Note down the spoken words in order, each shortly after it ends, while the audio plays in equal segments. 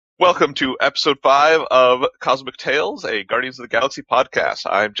Welcome to episode 5 of Cosmic Tales, a Guardians of the Galaxy podcast.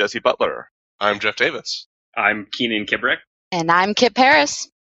 I'm Jesse Butler. I'm Jeff Davis. I'm Keenan Kibrick. And I'm Kit Paris.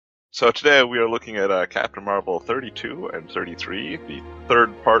 So today we are looking at Captain Marvel 32 and 33, the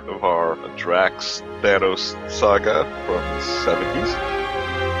third part of our Drax Thanos saga from the 70s.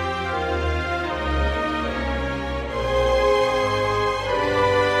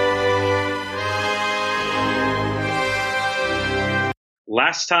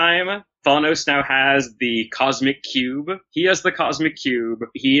 Last time, Thanos now has the Cosmic Cube. He has the Cosmic Cube.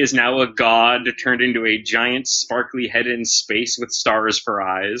 He is now a god turned into a giant sparkly head in space with stars for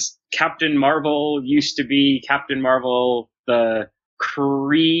eyes. Captain Marvel used to be Captain Marvel the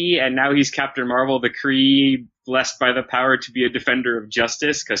Kree, and now he's Captain Marvel the Kree, blessed by the power to be a defender of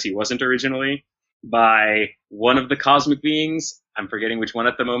justice, because he wasn't originally, by one of the cosmic beings. I'm forgetting which one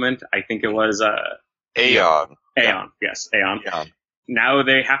at the moment. I think it was Aeon. Aeon, yes, Aeon. Aeon. Now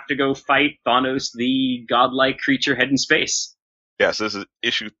they have to go fight Thanos, the godlike creature head in space. Yes, this is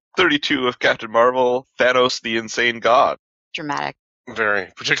issue 32 of Captain Marvel, Thanos the Insane God. Dramatic.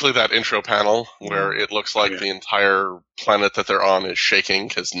 Very. Particularly that intro panel where it looks like the entire planet that they're on is shaking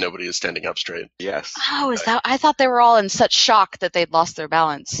because nobody is standing up straight. Yes. Oh, is that? I thought they were all in such shock that they'd lost their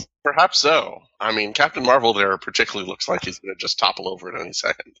balance. Perhaps so. I mean, Captain Marvel there particularly looks like he's going to just topple over at any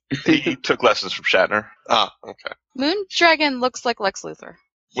second. He took lessons from Shatner. Ah, okay. Moondragon looks like Lex Luthor.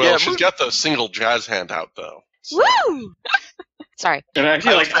 Well, Yeah, she's got the single jazz hand out, though. Woo! Sorry. And I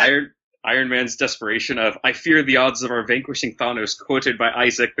feel like Iron Man's desperation of, I fear the odds of our vanquishing Thanos, quoted by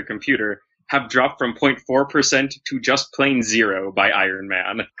Isaac the computer, have dropped from 0.4% to just plain 0 by Iron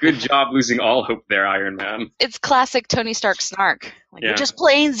Man. Good job losing all hope there, Iron Man. It's classic Tony Stark snark. Like, Yeah. You're just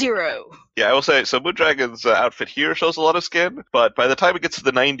plain 0. Yeah, I will say, so Moondragon's outfit here shows a lot of skin, but by the time it gets to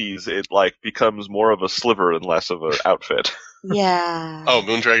the 90s, it, becomes more of a sliver and less of an outfit. Yeah. Oh,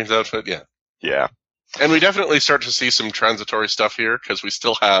 Moondragon's outfit? Yeah. Yeah. And we definitely start to see some transitory stuff here because we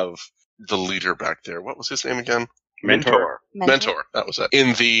still have the leader back there. What was his name again? Mentor. Mentor, that was it.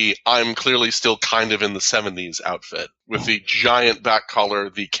 In the I'm clearly still kind of in the 70s outfit with the giant back collar,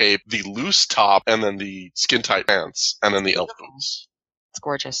 the cape, the loose top, and then the skin tight pants, and then the elf boots. It's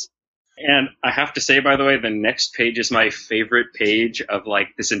gorgeous. And I have to say, by the way, the next page is my favorite page of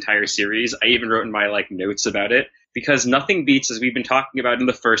this entire series. I even wrote in my notes about it because nothing beats, as we've been talking about in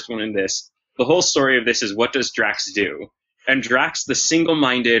the first one and this. The whole story of this is, what does Drax do? And Drax, the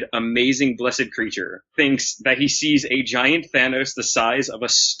single-minded, amazing, blessed creature, thinks that he sees a giant Thanos the size of a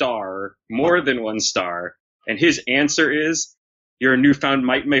star, more than one star, and his answer is, your newfound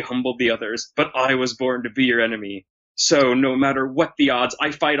might may humble the others, but I was born to be your enemy. So no matter what the odds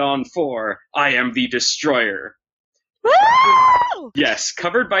I fight on for, I am the destroyer. Woo! Yes,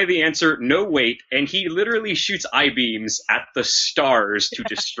 covered by the answer, no wait, and he literally shoots I-beams at the stars to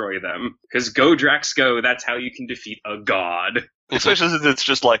destroy them. Because go, Drax, go, that's how you can defeat a god. Especially since it's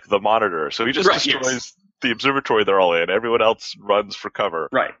just like the monitor, so he just Right, destroys yes. the observatory they're all in. Everyone else runs for cover.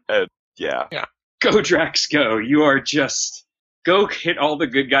 Right. Yeah. Go, Drax, go. You are just... Go hit all the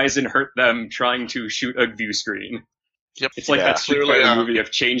good guys and hurt them trying to shoot a view screen. Yep. It's like Yeah. that Street Clearly, Fighter movie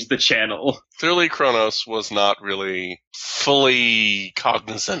of Change the Channel. Clearly, Kronos was not really fully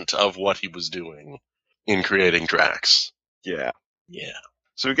cognizant of what he was doing in creating Drax. Yeah. Yeah.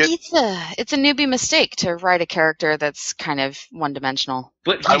 So we get It's a newbie mistake to write a character that's kind of one-dimensional.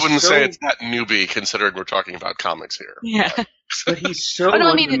 But I he's wouldn't so, say it's that newbie, considering we're talking about comics here. Yeah. But he's so I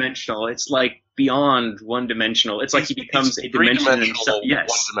don't mean it- one-dimensional. It's beyond one-dimensional. It's like he becomes a dimension in himself. Three-dimensional, Yes.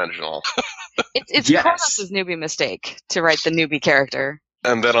 one-dimensional. It's Yes. Kronos' newbie mistake to write the newbie character.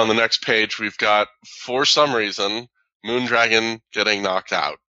 And then on the next page, we've got, for some reason, Moondragon getting knocked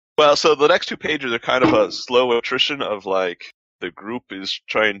out. Well, so the next two pages are kind of a slow attrition of the group is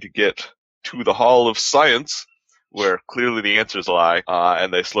trying to get to the Hall of Science, where clearly the answers lie,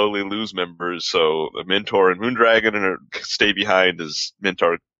 and they slowly lose members. So the Mentor and Moondragon stay behind as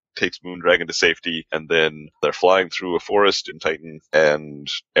Mentor takes Moondragon to safety, and then they're flying through a forest in Titan, and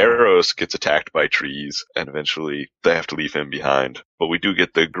Eros gets attacked by trees, and eventually they have to leave him behind. But we do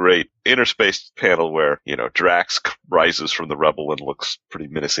get the great inner space panel where, Drax rises from the rubble and looks pretty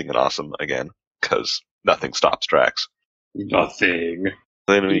menacing and awesome again, because nothing stops Drax. Nothing.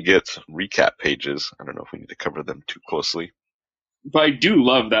 Then we get recap pages. I don't know if we need to cover them too closely. But I do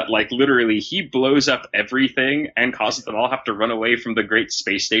love that, literally, he blows up everything and causes them all have to run away from the great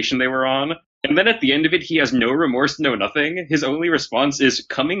space station they were on. And then at the end of it, he has no remorse, no nothing. His only response is,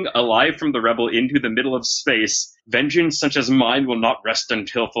 coming alive from the rebel into the middle of space, vengeance such as mine will not rest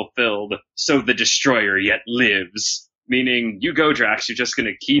until fulfilled, so the destroyer yet lives. Meaning, you go, Drax, you're just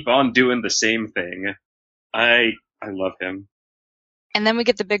gonna keep on doing the same thing. I love him. And then we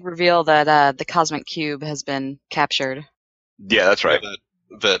get the big reveal that the Cosmic Cube has been captured. Yeah, that's right.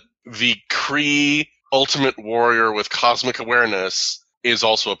 That the Kree Ultimate Warrior with cosmic awareness is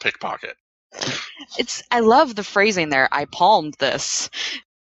also a pickpocket. I love the phrasing there. I palmed this.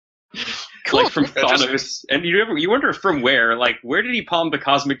 Cool. Like from Thanos, and you wonder from where? Like, where did he palm the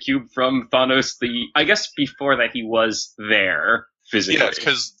Cosmic Cube from Thanos? I guess before that he was there physically. Yeah,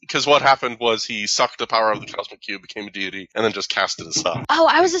 because what happened was he sucked the power of the Cosmic Cube, became a deity, and then just cast it aside. Oh,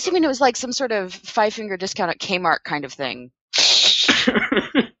 I was assuming it was like some sort of 5-finger discount at Kmart kind of thing.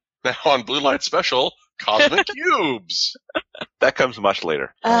 Now on Blue Light Special, Cosmic Cubes. That comes much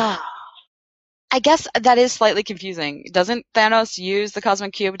later. I guess that is slightly confusing. Doesn't Thanos use the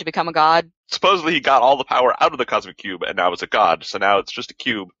Cosmic Cube to become a god? Supposedly he got all the power out of the Cosmic Cube, and now it's a god. So now it's just a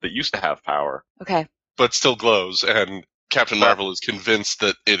cube that used to have power. Okay. But still glows, and Captain Marvel is convinced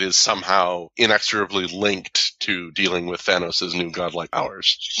that it is somehow inexorably linked to dealing with Thanos' new godlike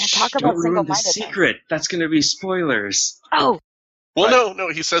powers. Yeah, talk about Don't ruin the single-mindedness. secret. That's going to be spoilers. Oh, Well, no,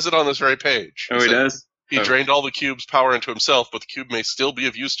 he says it on this very page. Oh, he does? He Oh. drained all the cube's power into himself, but the cube may still be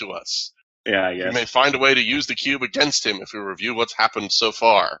of use to us. Yeah, I We guess. may find a way to use the cube against him if we review what's happened so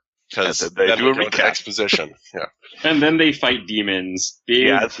far. Because And then they then do we a go into recap. exposition. Yeah. And then they fight demons. Big,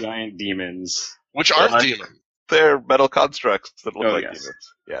 Yes. giant demons. Which aren't Well, demons. They're metal constructs that look Oh, like yes.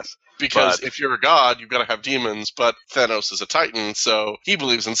 demons. Yes. Because But- if you're a god, you've got to have demons, but Thanos is a titan, so he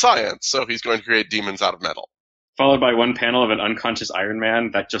believes in science, so he's going to create demons out of metal. Followed by one panel of an unconscious Iron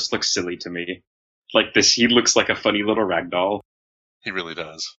Man that just looks silly to me. Like this, he looks like a funny little ragdoll. He really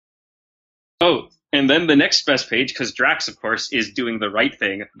does. Oh, and then the next best page, because Drax, of course, is doing the right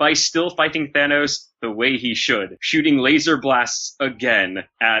thing by still fighting Thanos the way he should, shooting laser blasts again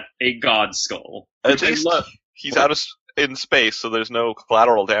at a god skull. At Which I least love. he's out of in space, so there's no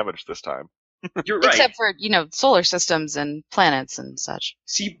collateral damage this time. You're right. except for, solar systems and planets and such.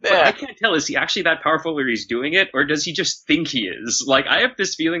 See, but Yeah. I can't tell, is he actually that powerful where he's doing it, or does he just think he is? Like, I have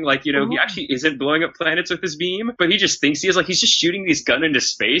this feeling like, he actually isn't blowing up planets with his beam, but he just thinks he is. Like, he's just shooting these guns into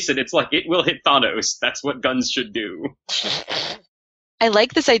space, and it's like, it will hit Thanos. That's what guns should do. I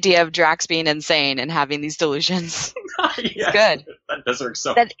like this idea of Drax being insane and having these delusions. Yes, Good. That does work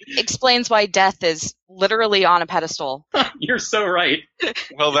so That explains why Death is literally on a pedestal. You're so right.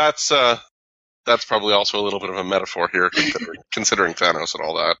 Well, that's probably also a little bit of a metaphor here, considering Thanos and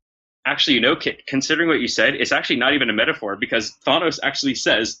all that. Actually, Kit, considering what you said, it's actually not even a metaphor, because Thanos actually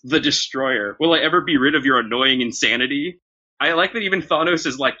says, the Destroyer, will I ever be rid of your annoying insanity? I like that even Thanos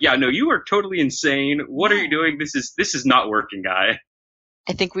is like, yeah, no, you are totally insane. What are you doing? This is not working, guy.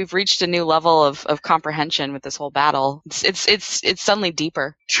 I think we've reached a new level of comprehension with this whole battle. It's suddenly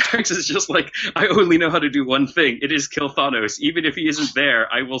deeper. Drax is just like, I only know how to do one thing. It is kill Thanos. Even if he isn't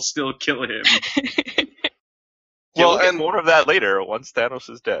there, I will still kill him. Yeah, Well, we'll get and- more of that later once Thanos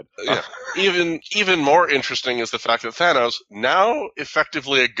is dead. Yeah. Even more interesting is the fact that Thanos, now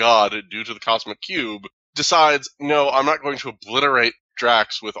effectively a god due to the Cosmic Cube, decides, no, I'm not going to obliterate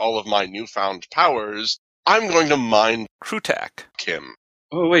Drax with all of my newfound powers. I'm going to mind Krutak. him.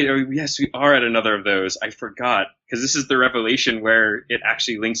 Oh, wait. Oh, yes, we are at another of those. I forgot. Because this is the revelation where it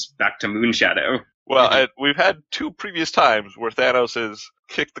actually links back to Moonshadow. Well, we've had two previous times where Thanos has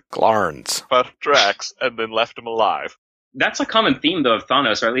kicked the Glarns. butt of Drax and then left him alive. That's a common theme, though, of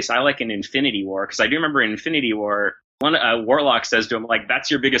Thanos, or at least I like in Infinity War. Because I do remember in Infinity War, one Warlock says to him, like,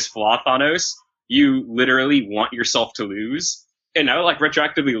 that's your biggest flaw, Thanos. You literally want yourself to lose. And now, like,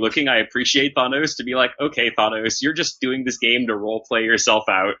 retroactively looking, I appreciate Thanos to be like, okay, Thanos, you're just doing this game to roleplay yourself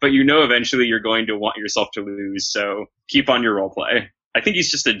out, but you know eventually you're going to want yourself to lose, so keep on your roleplay. I think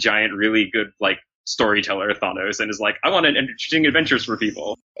he's just a giant, really good, like, storyteller, Thanos, and is like, I want interesting adventures for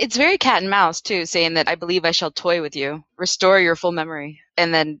people. It's very cat and mouse, too, saying that I believe I shall toy with you, restore your full memory.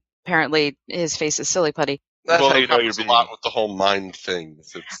 And then apparently his face is silly putty. That's well, how it you know you're happens a being... lot with the whole mind thing.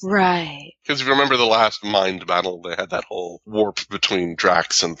 Right. Because if you remember the last mind battle, they had that whole warp between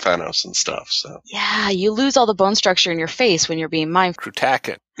Drax and Thanos and stuff. So Yeah, you lose all the bone structure in your face when you're being mindful.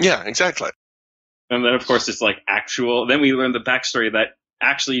 Krutakin. yeah, exactly. And then, of course, it's like actual. Then we learn the backstory that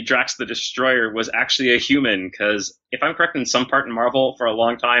actually Drax the Destroyer was actually a human, because if I'm correct, in some part in Marvel, for a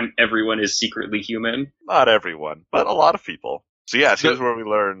long time, everyone is secretly human. Not everyone, but a lot of people. So yes, here's where we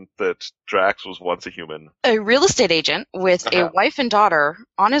learn that Drax was once a human. A real estate agent with a Uh-huh. wife and daughter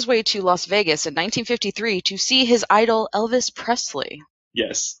on his way to Las Vegas in 1953 to see his idol Elvis Presley.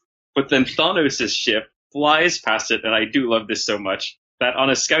 Yes. But then Thanos' ship flies past it, and I do love this so much, that on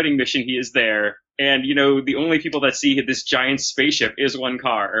a scouting mission he is there, and, the only people that see this giant spaceship is one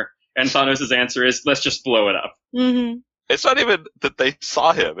car, and Thanos' answer is, let's just blow it up. Mm-hmm. It's not even that they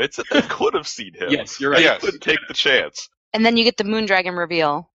saw him, it's that they could have seen him. Yes, you're right. Yeah. They couldn't take the chance. And then you get the Moondragon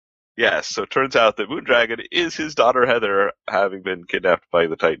reveal. Yes, so it turns out that Moondragon is his daughter Heather, having been kidnapped by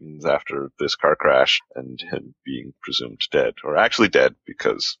the Titans after this car crash, and him being presumed dead. Or actually dead,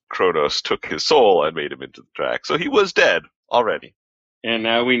 because Kronos took his soul and made him into the track. So he was dead already. And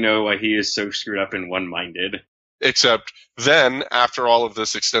now we know why he is so screwed up and one-minded. Except then, after all of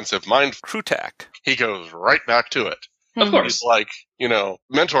this extensive mind, Krutak. he goes right back to it. Of course. He's like,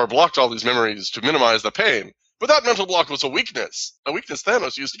 Mentor blocked all these memories to minimize the pain. But that mental block was a weakness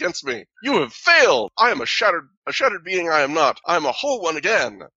Thanos used against me. You have failed. I am a shattered being I am not. I am a whole one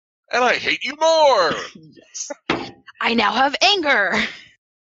again. And I hate you more. Yes. I now have anger.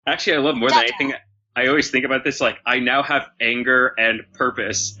 Actually, I love more than anything. I always think about this like, I now have anger and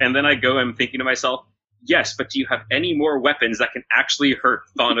purpose. And then I go and I'm thinking to myself, yes, but do you have any more weapons that can actually hurt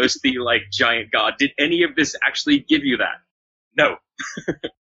Thanos, the giant god? Did any of this actually give you that? No.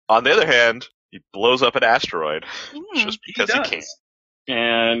 On the other hand, he blows up an asteroid just because he does. can.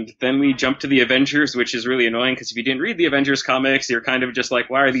 And then we jump to the Avengers, which is really annoying because if you didn't read the Avengers comics, you're kind of just like,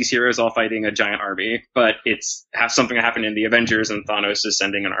 why are these heroes all fighting a giant army? But it's something that happened in the Avengers, and Thanos is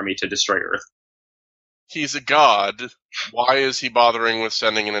sending an army to destroy Earth. He's a god. Why is he bothering with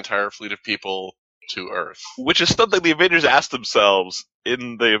sending an entire fleet of people to Earth? Which is something the Avengers asked themselves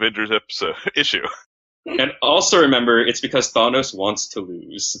in the Avengers issue. And also remember, it's because Thanos wants to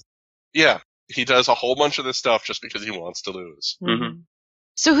lose. Yeah, he does a whole bunch of this stuff just because he wants to lose. Mm-hmm.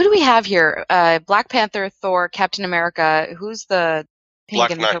 So who do we have here? Black Panther, Thor, Captain America. Who's the Black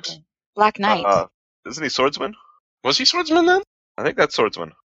pink and Knight. purple? Black Knight. Isn't he Swordsman? Was he Swordsman then? I think that's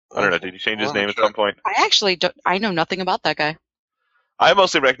Swordsman. I don't know. Did he change his name at some point? I actually don't. I know nothing about that guy. I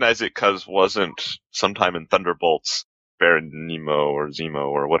mostly recognize it because wasn't sometime in Thunderbolts, Baron Nemo or Zemo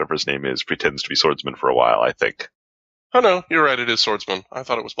or whatever his name is pretends to be Swordsman for a while, I think. Oh no, you're right, it is Swordsman. I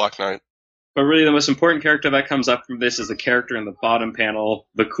thought it was Black Knight. But really, the most important character that comes up from this is the character in the bottom panel,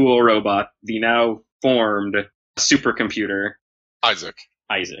 the cool robot, the now formed supercomputer, Isaac.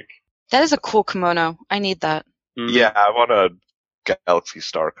 That is a cool kimono. I need that. Mhm. Yeah, I want a Galaxy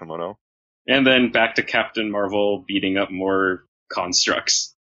Star kimono. And then back to Captain Marvel beating up more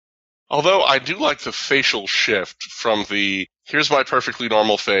constructs. Although I do like the facial shift from the here's my perfectly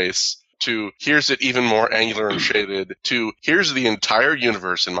normal face to here's it even more angular and shaded to here's the entire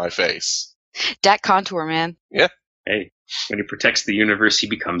universe in my face. Dat contour, man. Hey, when he protects the universe, he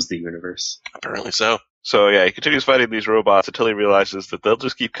becomes the universe. Apparently so. So yeah, he continues fighting these robots until he realizes that they'll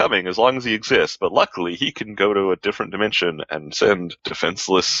just keep coming as long as he exists. But luckily, he can go to a different dimension and send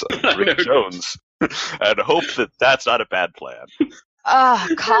defenseless Rick Jones and hope that that's not a bad plan.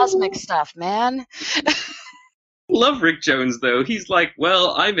 Cosmic stuff, man. Love Rick Jones, though. He's like,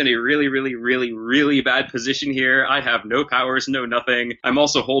 well, I'm in a really, really, really, really bad position here. I have no powers, no nothing. I'm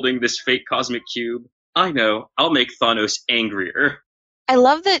also holding this fake cosmic cube. I know. I'll make Thanos angrier. I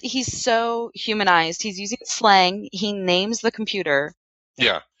love that he's so humanized. He's using slang. He names the computer.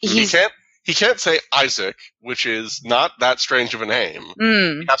 Yeah. He's He can't say Isaac, which is not that strange of a name.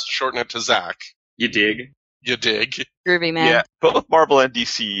 He has to shorten it to Zach. You dig? You dig? groovy, man. Yeah, both Marvel and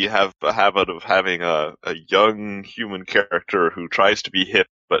DC have a habit of having a young human character who tries to be hip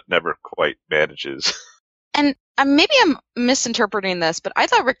but never quite manages. And maybe I'm misinterpreting this, but I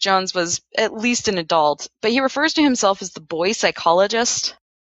thought Rick Jones was at least an adult, but he refers to himself as the boy psychologist.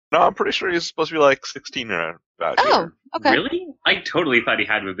 No, I'm pretty sure he's supposed to be like 16 or about Oh, here. okay. Really? I totally thought he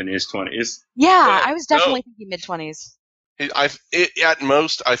had to have been in his 20s. Yeah, No, I was definitely thinking mid-20s. At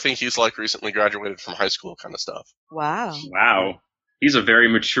most, I think he's like recently graduated from high school kind of stuff. Wow. Wow. He's a very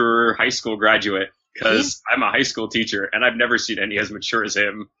mature high school graduate, because I'm a high school teacher, and I've never seen any as mature as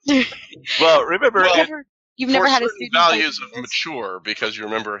him. Well, remember, You've never had a certain student values like of this? mature, because you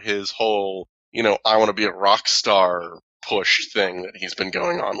remember his whole, I want to be a rock star push thing that he's been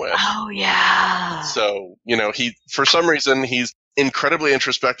going on with. Oh, yeah. So, he, for some reason, he's incredibly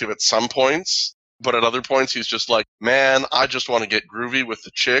introspective at some points, but at other points he's just like, man, I just want to get groovy with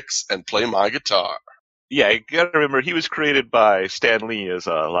the chicks and play my guitar. yeah, you gotta remember, he was created by Stan Lee as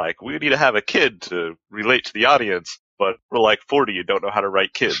we need to have a kid to relate to the audience, but we're like 40 and don't know how to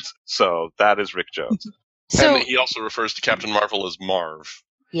write kids. So that is Rick Jones. So, And he also refers to Captain Marvel as Marv.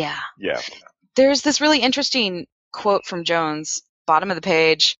 yeah. Yeah. There's this really interesting quote from Jones, bottom of the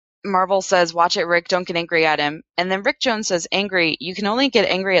page. Marvel says, "Watch it, Rick, don't get angry at him." And then Rick Jones says, "Angry, you can only get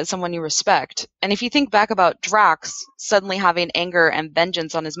angry at someone you respect." And if you think back about Drax suddenly having anger and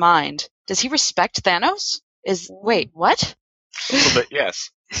vengeance on his mind, does he respect Thanos? Wait, what? A little bit, yes.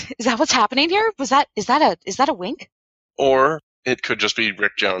 Is that what's happening here? Is that a wink? Or it could just be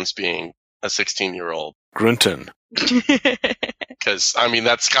Rick Jones being a 16-year-old. Grunton. Because,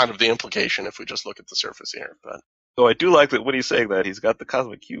 that's kind of the implication if we just look at the surface here. But So I do like that when he's saying that, he's got the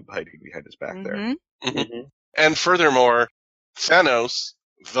cosmic cube hiding behind his back there. Mhm. Mhm. And furthermore, Thanos,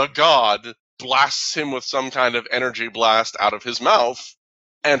 the god, blasts him with some kind of energy blast out of his mouth,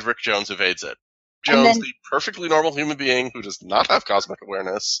 and Rick Jones evades it. And Jones, then- the perfectly normal human being who does not have cosmic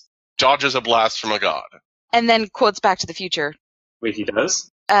awareness, dodges a blast from a god. And then quotes Back to the Future. Wait, he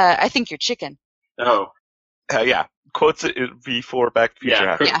does? I think you're chicken. Oh, Yeah, quotes it before Back to the Future yeah.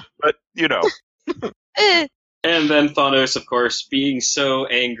 happens. Yeah. But, you know, And then Thanos, of course, being so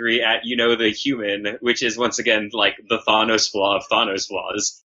angry at, the human, which is once again like the Thanos flaw of Thanos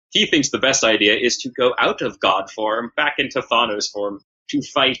flaws. He thinks the best idea is to go out of God form, back into Thanos form, to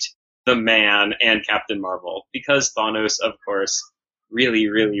fight the Man and Captain Marvel. Because Thanos, of course, really,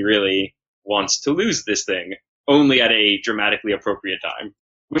 really, really wants to lose this thing, only at a dramatically appropriate time.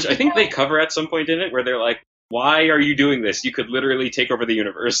 Which I think they cover at some point in it, where they're like, why are you doing this? You could literally take over the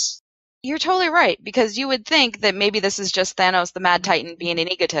universe. you're totally right, because you would think that maybe this is just Thanos, the Mad Titan, being an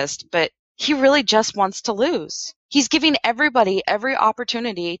egotist, but he really just wants to lose. He's giving everybody every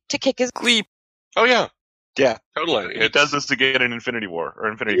opportunity to kick his Gleep. Oh, yeah. Yeah. Totally. he does this to get an Infinity War, or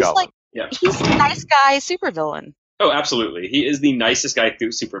Infinity He's Gauntlet. like, Yeah. he's the nice guy supervillain. Oh, absolutely. He is the nicest guy through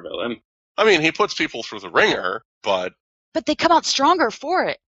supervillain. I mean, he puts people through the ringer, but But they come out stronger for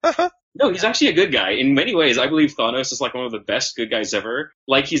it. No, he's actually a good guy. In many ways, I believe Thanos is like one of the best good guys ever.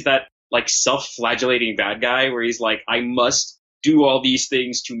 Like he's that like self-flagellating bad guy where he's like, I must do all these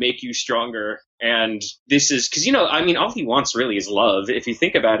things to make you stronger. And this is because all he wants really is love. If you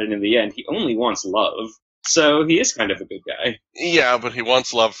think about it, in the end, he only wants love. So he is kind of a good guy. yeah, but he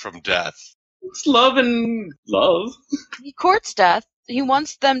wants love from death. It's love and love. He courts death. He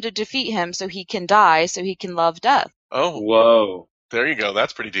wants them to defeat him so he can die, so he can love death. Oh, Whoa, there you go.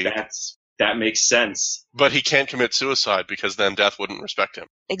 That's pretty deep. that makes sense. But he can't commit suicide because then death wouldn't respect him.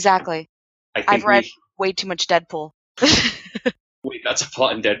 Exactly. I think I've read way too much Deadpool. Wait, that's a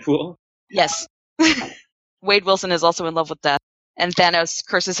plot in Deadpool. Yes. Wade Wilson is also in love with death, and Thanos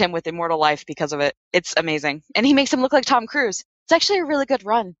curses him with immortal life because of it. It's amazing. And he makes him look like Tom Cruise. It's actually a really good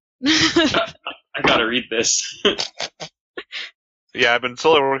run. I gotta read this. Yeah, I've been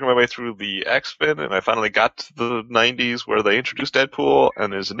slowly working my way through the X-Men, and I finally got to the 90s where they introduced Deadpool,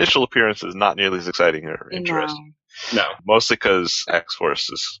 and his initial appearance is not nearly as exciting or interesting. No. Mostly because X-Force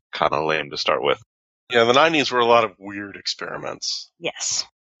is kind of lame to start with. Yeah, the 90s were a lot of weird experiments. Yes.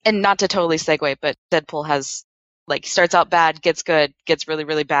 And not to totally segue, but Deadpool has, starts out bad, gets good, gets really,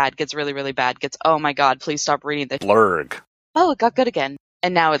 really bad, gets really, really bad, gets, oh my god, please stop reading this. Blurg. Oh, it got good again.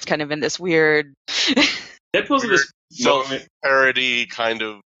 And now it's kind of in this weird... Deadpool's in this moment. Self-parody, kind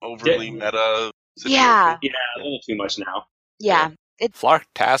of overly Yeah. meta situation. Yeah. Yeah, a little too much now. Yeah.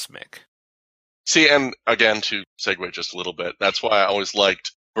 Flarktasmic. See, and again, to segue just a little bit, that's why I always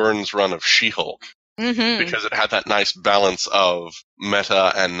liked Byrne's run of She-Hulk, Mm-hmm. because it had that nice balance of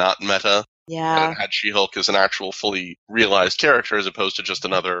meta and not meta. Yeah. And it had She-Hulk as an actual fully realized character as opposed to just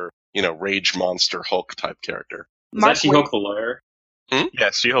another, rage monster Hulk type character. Is Mark that She-Hulk the lawyer?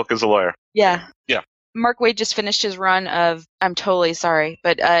 Yes, She-Hulk is a lawyer. Yeah. Yeah. Mark Waid just finished his run of, I'm totally sorry,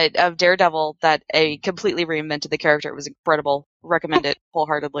 but of Daredevil that completely reinvented the character. It was incredible. Recommend it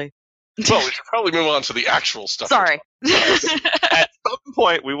wholeheartedly. Well, we should probably move on to the actual stuff. Sorry. At some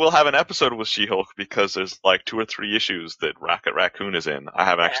point, we will have an episode with She-Hulk because there's 2 or 3 issues that Rocket Raccoon is in. I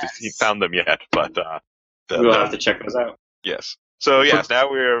haven't actually found them yet, but We'll have to check those out. yes. So yes, now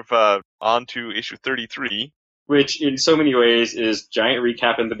we're on to issue 33. Which, in so many ways, is giant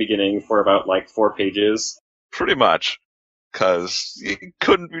recap in the beginning for about 4 pages. Pretty much, because you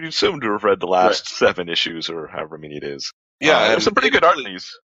couldn't be assumed to have read the last 7 issues or however many it is. Yeah, there's and some pretty good art in these.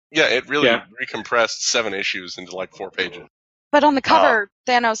 Yeah, it really Yeah. recompressed 7 issues into 4 pages. But on the cover,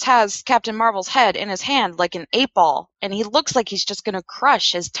 Thanos has Captain Marvel's head in his hand like an 8-ball, and he looks like he's just going to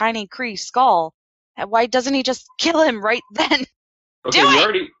crush his tiny Kree skull. And why doesn't he just kill him right then? Okay, Do we it!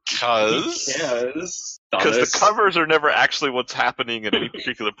 already... Because Because the Thanos. covers are never actually what's happening at any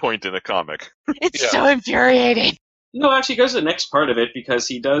particular point in a comic. It's Yeah. so infuriating. No, actually, it goes to the next part of it, because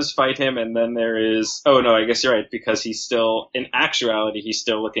he does fight him, and then there is... Oh, no, I guess you're right, because he's still... In actuality, he's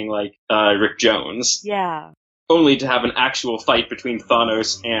still looking like Rick Jones. Yeah. Only to have an actual fight between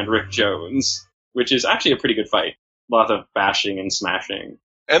Thanos and Rick Jones, which is actually a pretty good fight. A lot of bashing and smashing.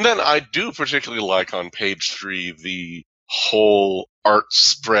 And then I do particularly like on page 3 the whole art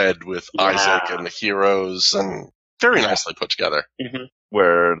spread with Yeah. Isaac and the heroes, and very nicely put together.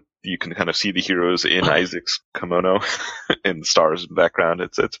 Where you can kind of see the heroes in Isaac's kimono and stars in the background.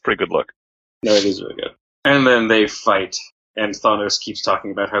 It's a pretty good look. No, it is really good. And then they fight, and Thanos keeps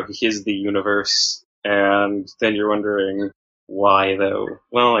talking about how he is the universe, and then you're wondering why, though.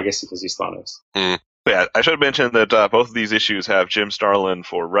 Well, I guess because he's Thanos. But yeah, I should mention that both of these issues have Jim Starlin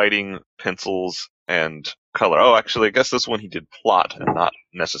for writing, pencils, and color. Oh, actually, I guess this one he did plot and not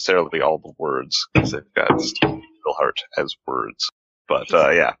necessarily all the words, because they've got Steve Englehart as words. But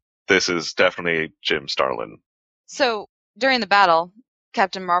yeah, this is definitely Jim Starlin. So during the battle,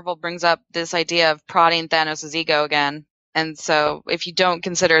 Captain Marvel brings up this idea of prodding Thanos' ego again. And so if you don't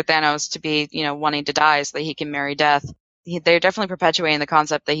consider Thanos to be, wanting to die so that he can marry death, they're definitely perpetuating the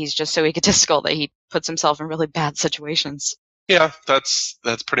concept that he's just so egotistical that he puts himself in really bad situations. Yeah, that's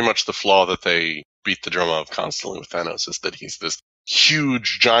pretty much the flaw that they beat the drum of constantly with Thanos, is that he's this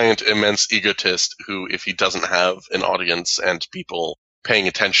huge, giant, immense egotist who, if he doesn't have an audience and people paying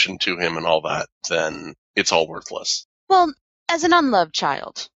attention to him and all that, then it's all worthless. Well, as an unloved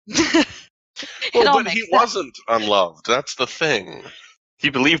child. Well, but he wasn't unloved. That's the thing. He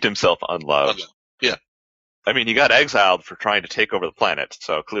believed himself unloved. Yeah. I mean, he got exiled for trying to take over the planet,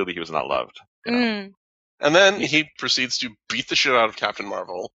 so clearly he was not loved. Mm. And then he proceeds to beat the shit out of Captain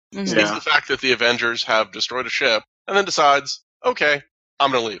Marvel, Mhm. states the fact that the Avengers have destroyed a ship, and then decides, okay,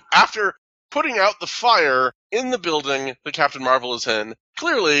 I'm going to leave. After putting out the fire in the building that Captain Marvel is in,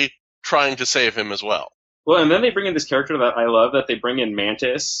 clearly trying to save him as well. Well, and then they bring in this character that I love, that they bring in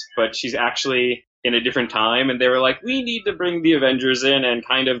Mantis, but she's actually in a different time, and they were like, we need to bring the Avengers in and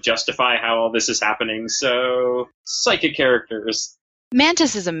kind of justify how all this is happening, so psychic characters.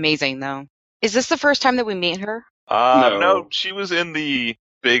 Mantis is amazing, though. Is this the first time that we meet her? No, she was in the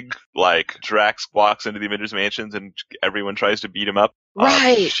big, Drax walks into the Avengers Mansions and everyone tries to beat him up.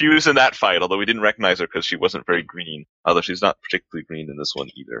 Right. She was in that fight, although we didn't recognize her because she wasn't very green. Although she's not particularly green in this one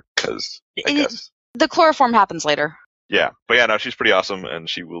either, because, I guess. The chloroform happens later. Yeah, but yeah, no, she's pretty awesome, and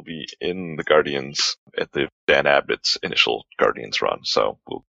she will be in the Guardians at the Dan Abbott's initial Guardians run, so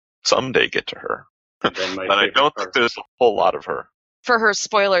we'll someday get to her. And then my But I favorite don't part- think there's a whole lot of her. For her,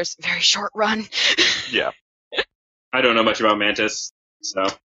 spoilers, very short run. Yeah. I don't know much about Mantis, so.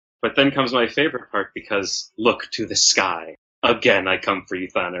 But then comes my favorite part, because look to the sky. Again I come for you,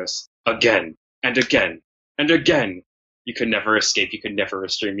 Thanos. Again, and again, and again. You can never escape, you can never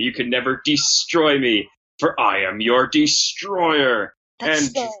restrain me, you can never destroy me, for I am your destroyer. That's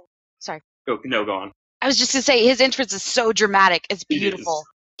And- so... Sorry. Go on. I was just going to say, his entrance is so dramatic. It's It is. beautiful.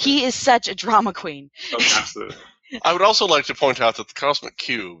 He is such a drama queen. Oh, absolutely. I would also like to point out that the Cosmic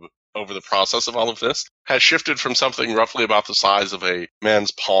Cube, over the process of all of this, has shifted from something roughly about the size of a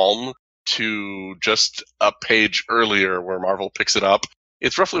man's palm to just a page earlier where Marvel picks it up.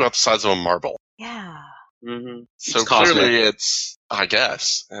 It's roughly about the size of a marble. Yeah. Mm-hmm. So It's cosmic. clearly it's, I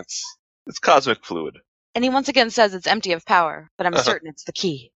guess, It's cosmic fluid. And he once again says it's empty of power, but I'm Uh-huh. certain it's the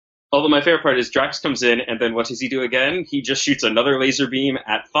key. Although my favorite part is Drax comes in, and then what does he do again? He just shoots another laser beam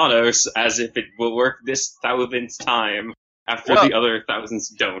at Thanos, as if it will work this thousandth time, after Well- the other thousands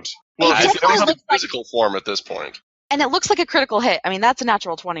don't. well, It he's definitely in looks like- physical form at this point. And it looks like a critical hit. I mean, that's a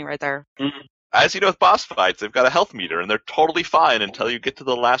natural 20 right there. As you know with boss fights, they've got a health meter, and they're totally fine until you get to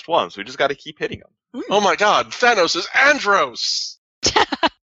the last one, so we just gotta keep hitting them. Oh my god, Thanos is Andros!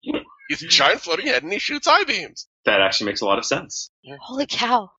 He's a giant floating head and he shoots I-beams. That actually makes a lot of sense. Holy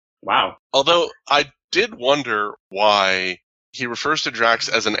cow. Wow. Although, I did wonder why he refers to Drax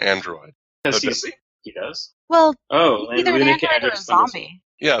as an android. Because does he does? Well, Oh, and either an Lunatic android or a Android's Thunderous- zombie.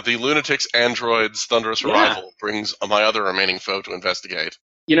 Yeah, the Lunatics Androids Thunderous Yeah. Arrival brings my other remaining foe to investigate.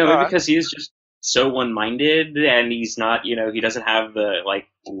 You know, maybe Alright. because he is just so one-minded, and he's not, he doesn't have the,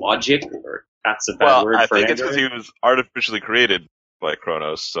 logic, or that's a bad Well, word I for think an it's because android. he was artificially created by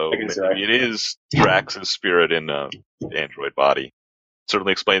Kronos, so I can see maybe it is Drax's spirit in the android body.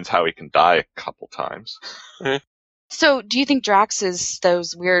 Certainly explains how he can die a couple times. So, do you think Drax is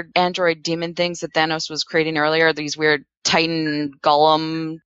those weird android demon things that Thanos was creating earlier? These weird Titan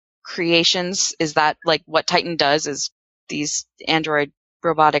Golem creations? Is that what Titan does? Is these android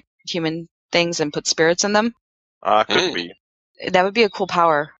robotic human things and put spirits in them? Could be. That would be a cool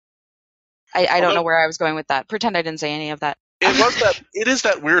power. I don't Although- know where I was going with that. Pretend I didn't say any of that. It is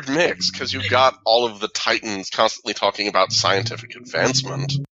that weird mix, because you've got all of the Titans constantly talking about scientific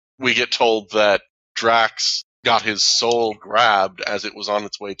advancement. We get told that Drax got his soul grabbed as it was on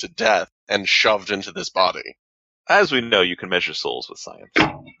its way to death and shoved into this body. As we know, you can measure souls with science.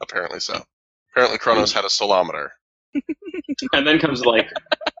 Apparently so. Apparently Kronos had a soulometer. And then comes,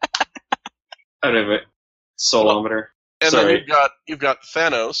 out of it, soulometer. And Sorry. then you've got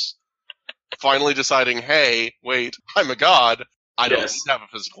Thanos finally deciding, hey, wait, I'm a god. I don't Yes. need to have a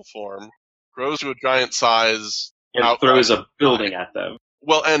physical form. Grows to a giant size. And outright. throws a building at them.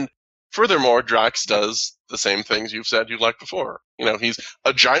 Well, and furthermore, Drax does the same things you've said you liked before. He's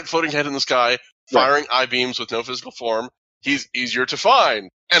a giant floating head in the sky, firing I-beams with no physical form. He's easier to find,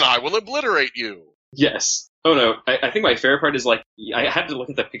 and I will obliterate you. Yes. Oh no, I think my favorite part is like, I had to look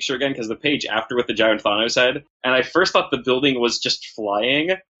at the picture again because the page after with the giant Thanos head, and I first thought the building was just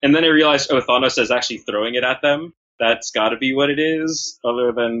flying, and then I realized, oh, Thanos is actually throwing it at them. That's gotta be what it is,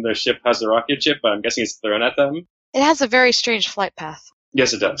 other than their ship has a rocket ship, but I'm guessing it's thrown at them. It has a very strange flight path.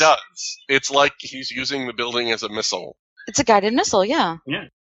 Yes, it It does. does. It's like he's using the building as a missile. It's a guided missile, yeah.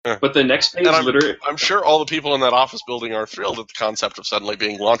 But the next page, And literally, I'm sure all the people in that office building are thrilled at the concept of suddenly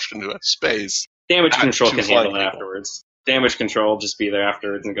being launched into space. damage Not control too can handle it flying people. afterwards. Damage control just be there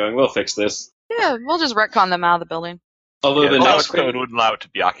afterwards and going, we'll fix this. Yeah, we'll just retcon them out of the building. Although Yeah, the the next code page, wouldn't allow it to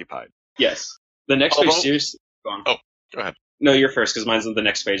be occupied. yes, the next page Although- seriously. Go on. Oh, go ahead. No, you're first because mine's on the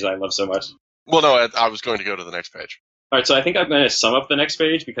next page that I love so much. Well, no, I was going to go to the next page. All right, so I think I'm going to sum up the next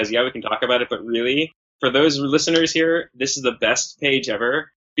page because, yeah, we can talk about it, but really, for those listeners here, this is the best page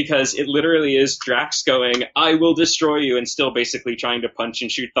ever because it literally is Drax going, I will destroy you, and still basically trying to punch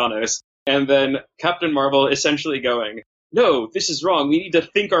and shoot Thanos. And then Captain Marvel essentially going, no, this is wrong, we need to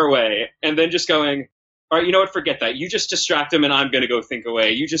think our way. And then just going, all right, you know what, forget that. You just distract him and I'm going to go think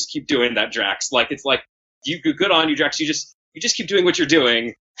away. You just keep doing that, Drax. Like, it's like, good on you, Drax. You just keep doing what you're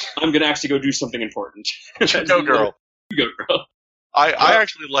doing. I'm going to actually go do something important. Go, girl. Go, girl. I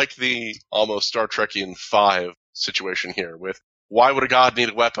actually like the almost Star Trekian 5 situation here with why would a god need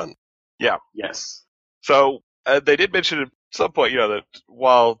a weapon? Yes. So they did mention at some point, that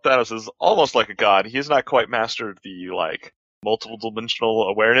while Thanos is almost like a god, he has not quite mastered the multiple dimensional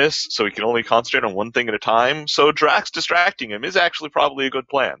awareness, so he can only concentrate on one thing at a time. So Drax distracting him is actually probably a good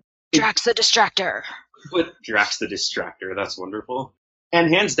plan. Drax the Distractor. But Drax the Distractor, that's wonderful.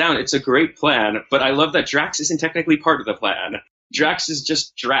 And hands down, it's a great plan, but I love that Drax isn't technically part of the plan. Drax is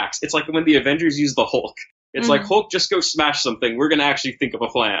just Drax. It's like when the Avengers use the Hulk. It's like, Hulk, just go smash something. We're going to actually think of a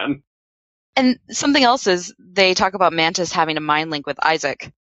plan. And something else is they talk about Mantis having a mind link with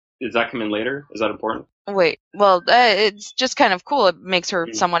Isaac. Does that come in later? Is that important? Wait, well, it's just kind of cool. It makes her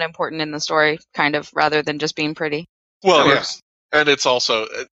somewhat important in the story, kind of, rather than just being pretty. Well, That yeah. works. And it's also,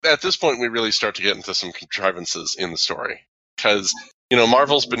 at this point, we really start to get into some contrivances in the story. Because,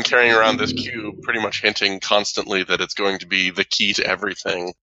 Marvel's been carrying around this cube, pretty much hinting constantly that it's going to be the key to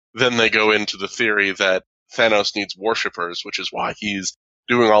everything. Then they go into the theory that Thanos needs worshippers, which is why he's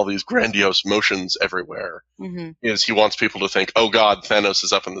doing all these grandiose motions everywhere. Mm-hmm. Is he wants people to think, oh god, Thanos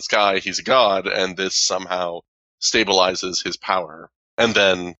is up in the sky, he's a god, and this somehow stabilizes his power. And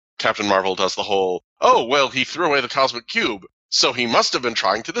then Captain Marvel does the whole, oh, well, he threw away the cosmic cube, so he must have been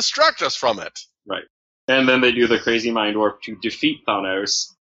trying to distract us from it. Right. And then they do the crazy mind warp to defeat Thanos.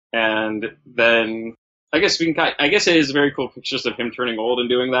 And then, I guess it is very cool pictures of him turning old and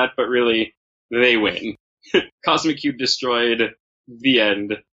doing that, but really, they win. Cosmic Cube destroyed, the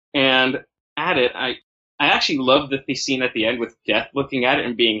end. And at it, I actually love the scene at the end with Death looking at it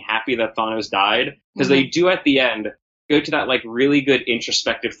and being happy that Thanos died. Because they do at the end go to that really good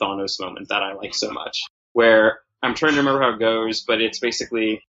introspective Thanos moment that I like so much. Where, I'm trying to remember how it goes, but it's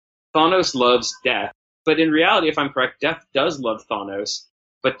basically, Thanos loves Death. But in reality, if I'm correct, Death does love Thanos.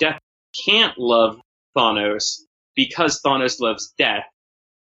 But Death can't love Thanos because Thanos loves Death.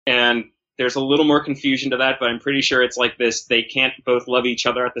 And there's a little more confusion to that, but I'm pretty sure it's like this. They can't both love each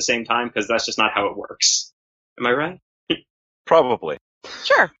other at the same time because that's just not how it works. Am I right? Probably.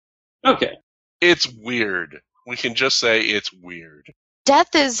 Sure. Okay. It's weird. We can just say it's weird.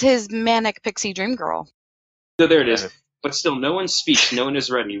 Death is his manic pixie dream girl. So there it is. But still, no one speaks, no one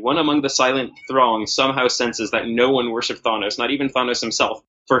is ready. One among the silent throng somehow senses that no one worshipped Thanos, not even Thanos himself,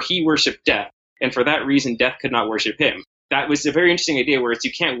 for he worshipped Death, and for that reason Death could not worship him. That was a very interesting idea where it's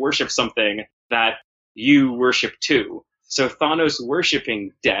you can't worship something that you worship too. So Thanos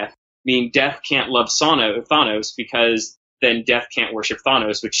worshipping Death mean Death can't love Thanos because then Death can't worship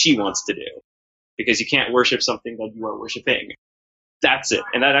Thanos, which she wants to do. Because you can't worship something that you are worshiping. That's it.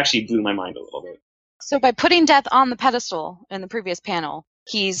 And that actually blew my mind a little bit. So by putting Death on the pedestal in the previous panel,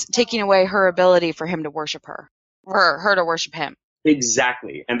 he's taking away her ability for him to worship her. For her to worship him.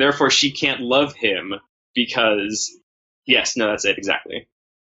 Exactly. And therefore she can't love him because... Yes, no, that's it, exactly.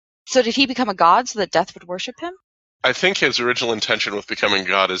 So did he become a god so that Death would worship him? I think his original intention with becoming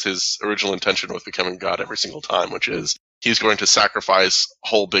God is his original intention with becoming God every single time, which is he's going to sacrifice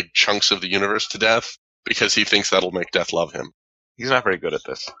whole big chunks of the universe to Death because he thinks that'll make Death love him. He's not very good at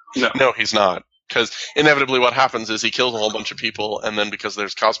this. No, he's not. Because inevitably what happens is he kills a whole bunch of people, and then because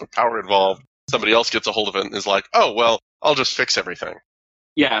there's cosmic power involved, somebody else gets a hold of it and is like, oh, well, I'll just fix everything.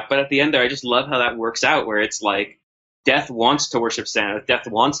 Yeah, but at the end there, I just love how that works out, where it's like, Death wants to worship Thanos, Death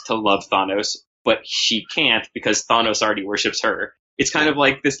wants to love Thanos, but she can't because Thanos already worships her. It's kind of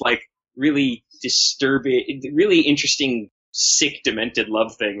like this, really disturbing, really interesting, sick, demented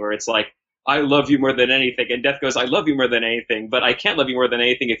love thing, where it's like, I love you more than anything. And Death goes, I love you more than anything, but I can't love you more than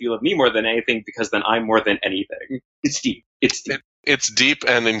anything if you love me more than anything, because then I'm more than anything. It's deep. It's deep. It's deep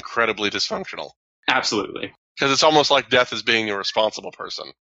and incredibly dysfunctional. Absolutely. Because it's almost like Death is being a responsible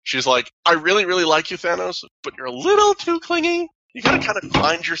person. She's like, I really, really like you, Thanos, but you're a little too clingy. You gotta kind of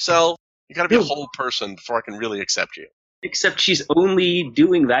find yourself. You gotta be a whole person before I can really accept you. Except she's only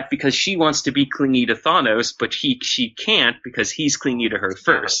doing that because she wants to be clingy to Thanos, but she can't because he's clingy to her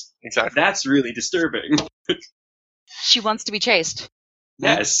first. Exactly. That's really disturbing. She wants to be chased.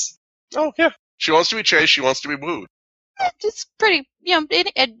 Yes. Oh, yeah. She wants to be chased. She wants to be wooed. It's pretty,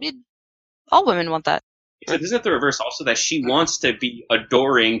 all women want that. So isn't it the reverse also that she wants to be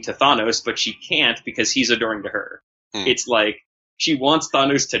adoring to Thanos, but she can't because he's adoring to her? It's like she wants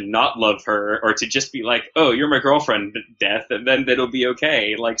Thanos to not love her or to just be like, oh, you're my girlfriend, Death, and then it'll be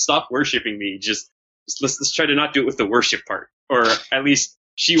okay. Like, stop worshiping me. Just let's try to not do it with the worship part. Or at least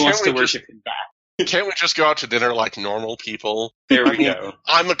she wants to worship him back. Can't we just go out to dinner like normal people? There we go.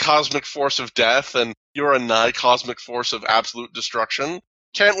 I'm a cosmic force of death, and you're a nigh cosmic force of absolute destruction.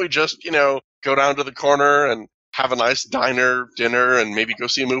 Can't we just, go down to the corner and have a nice dinner, and maybe go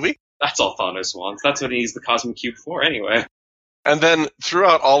see a movie? That's all Thanos wants. That's what he needs the Cosmic Cube for anyway. And then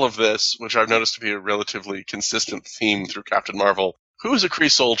throughout all of this, which I've noticed to be a relatively consistent theme through Captain Marvel, who is a Kree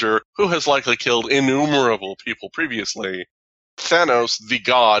soldier who has likely killed innumerable people previously. Thanos, the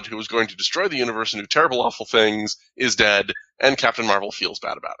god who was going to destroy the universe and do terrible, awful things, is dead, and Captain Marvel feels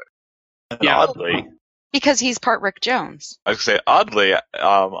bad about it. And oddly, Because he's part Rick Jones. I was going to say, oddly,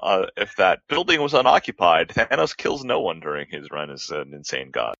 if that building was unoccupied, Thanos kills no one during his run as an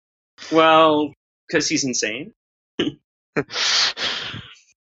insane god. Well, because he's insane.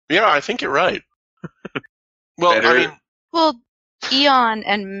 Yeah, I think you're right. Well, Better. I mean, Well, Eon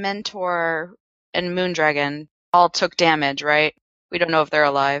and Mentor and Moondragon all took damage, right? We don't know if they're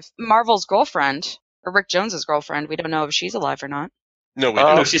alive. Marvel's girlfriend, or Rick Jones's girlfriend, we don't know if she's alive or not. no, we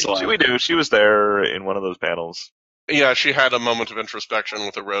Oh, No, she's alive. We do. She was there in one of those panels. Yeah, she had a moment of introspection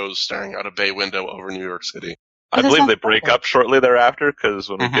with a rose staring out a bay window over New York City. I But that's believe not they break Marvel. up shortly thereafter, because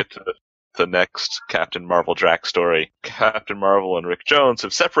when Mhm. we get to the next Captain Marvel Drax story, Captain Marvel and Rick Jones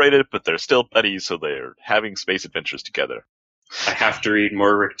have separated, but they're still buddies, so they're having space adventures together. I have to read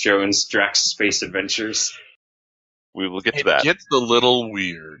more Rick Jones Drax Space Adventures. We will get to It that. gets a little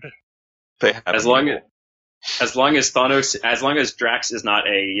weird. They have As long as Drax is not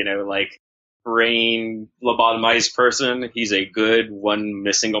a brain lobotomized person, he's a good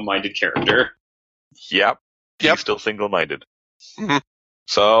single-minded character. Yep. Yep. He's still single-minded. Mhm.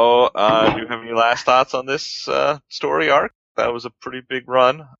 So, do you have any last thoughts on this story arc? That was a pretty big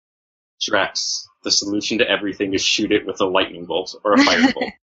run. Drax, the solution to everything is shoot it with a lightning bolt or a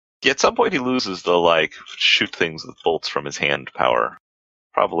firebolt. At some point, he loses the shoot things with bolts from his hand power.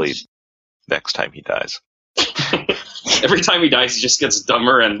 Probably next time he dies. Every time he dies, he just gets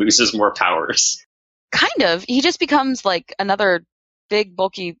dumber and loses more powers. Kind of. He just becomes like another big,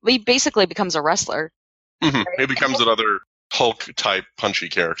 bulky. He basically becomes a wrestler. He becomes another Hulk-type punchy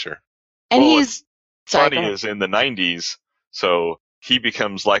character. And Well, he's. Sorry, go Funny ahead. is in the 90s, so he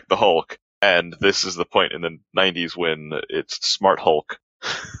becomes like the Hulk, and this is the point in the 90s when it's Smart Hulk.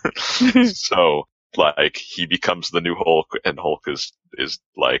 So, he becomes the new Hulk, and Hulk is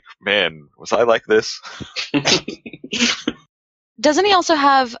like, man, was I like this? Doesn't he also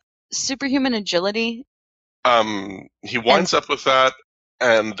have superhuman agility? He winds up with that,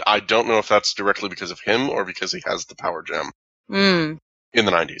 and I don't know if that's directly because of him or because he has the power gem Hmm. in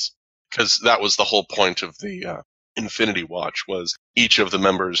the 90s. Because that was the whole point of the Infinity Watch, was each of the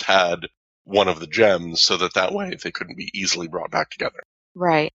members had one of the gems so that way they couldn't be easily brought back together.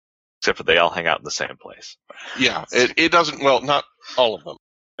 Right. Except for they all hang out in the same place. Yeah, it doesn't, well, not all of them.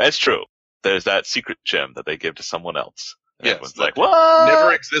 That's true. There's that secret gem that they give to someone else. And Yes, everyone's that like, what?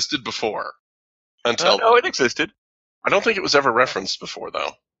 Never existed before. Until No, it existed. I don't think it was ever referenced before,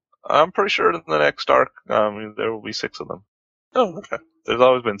 though. I'm pretty sure in the next arc, there will be 6 of them. Oh, okay. There's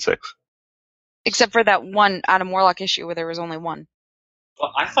always been 6. Except for that one Adam Warlock issue where there was only one.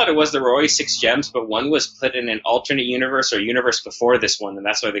 Well, I thought there were always 6 gems, but one was put in an alternate universe or universe before this one, and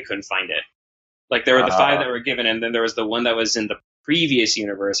that's why they couldn't find it. Like, there were the 5 that were given, and then there was the one that was in the previous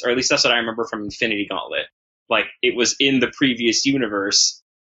universe, or at least that's what I remember from Infinity Gauntlet. Like, it was in the previous universe,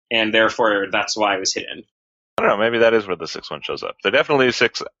 and therefore that's why it was hidden. I don't know, maybe that is where the 6th one shows up. There definitely is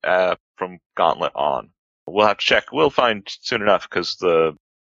 6 from Gauntlet on. We'll have to check. We'll find soon enough, because the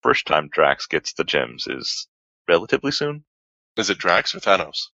first time Drax gets the gems is relatively soon. Is it Drax or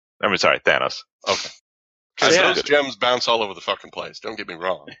Thanos? I mean, sorry, Thanos. Okay. Because Yeah. those gems bounce all over the fucking place. Don't get me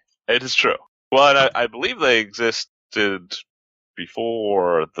wrong. It is true. Well, and I believe they existed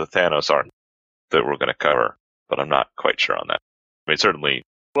before the Thanos arc that we're going to cover, but I'm not quite sure on that. I mean, certainly.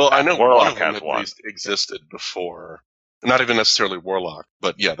 Well, I know Warlock one of them has at one. least existed before. Not even necessarily Warlock,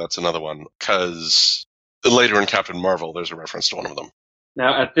 but yeah, that's another one. Because later in Captain Marvel, there's a reference to one of them.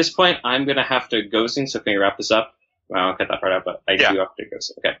 Now, at this point, I'm going to have to go soon, so can we wrap this up? Well, I'll cut that part out, but I do have to go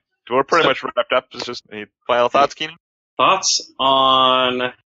soon. Okay. We're pretty So- much wrapped up. It's just any final thoughts, Keenan? Thoughts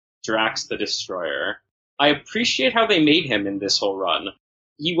on Drax the Destroyer? I appreciate how they made him in this whole run.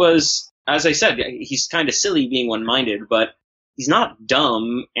 He was, as I said, he's kind of silly being one-minded, but he's not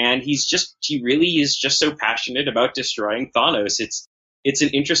dumb, and he really is just so passionate about destroying Thanos. It's an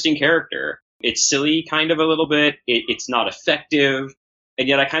interesting character. It's silly kind of a little bit. It's not effective, and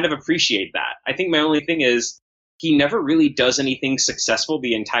yet I kind of appreciate that. I think my only thing is he never really does anything successful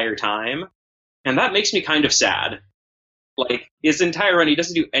the entire time, and that makes me kind of sad. Like, his entire run, he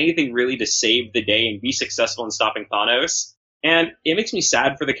doesn't do anything really to save the day and be successful in stopping Thanos, and it makes me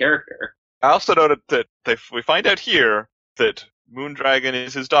sad for the character. I also noted that we find out here that Moondragon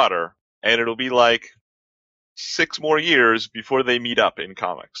is his daughter, and it'll be like 6 more years before they meet up in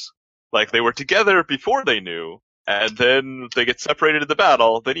comics. Like, they were together before they knew, and then they get separated in the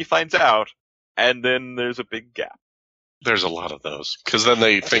battle, then he finds out, and then there's a big gap. There's a lot of those. Because then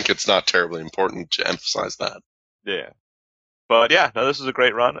they think it's not terribly important to emphasize that. Yeah. But yeah, no, this is a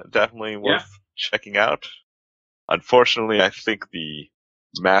great run. Definitely worth checking out. Unfortunately, I think the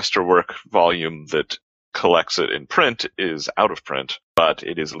Masterwork volume that collects it in print is out of print, but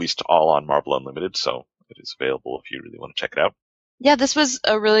it is at least all on Marvel Unlimited, so it is available if you really want to check it out. Yeah, this was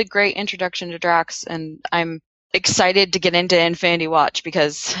a really great introduction to Drax, and I'm excited to get into Infinity Watch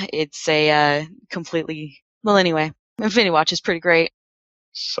because it's a completely... Well, anyway, Infinity Watch is pretty great.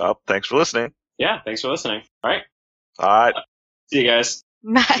 So, thanks for listening. Yeah, thanks for listening. All right. All right. See you guys.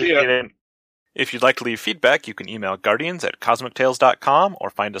 See ya. If you'd like to leave feedback, you can email guardians@cosmictales.com or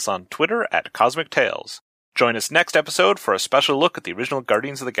find us on Twitter @CosmicTales. Join us next episode for a special look at the original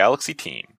Guardians of the Galaxy team.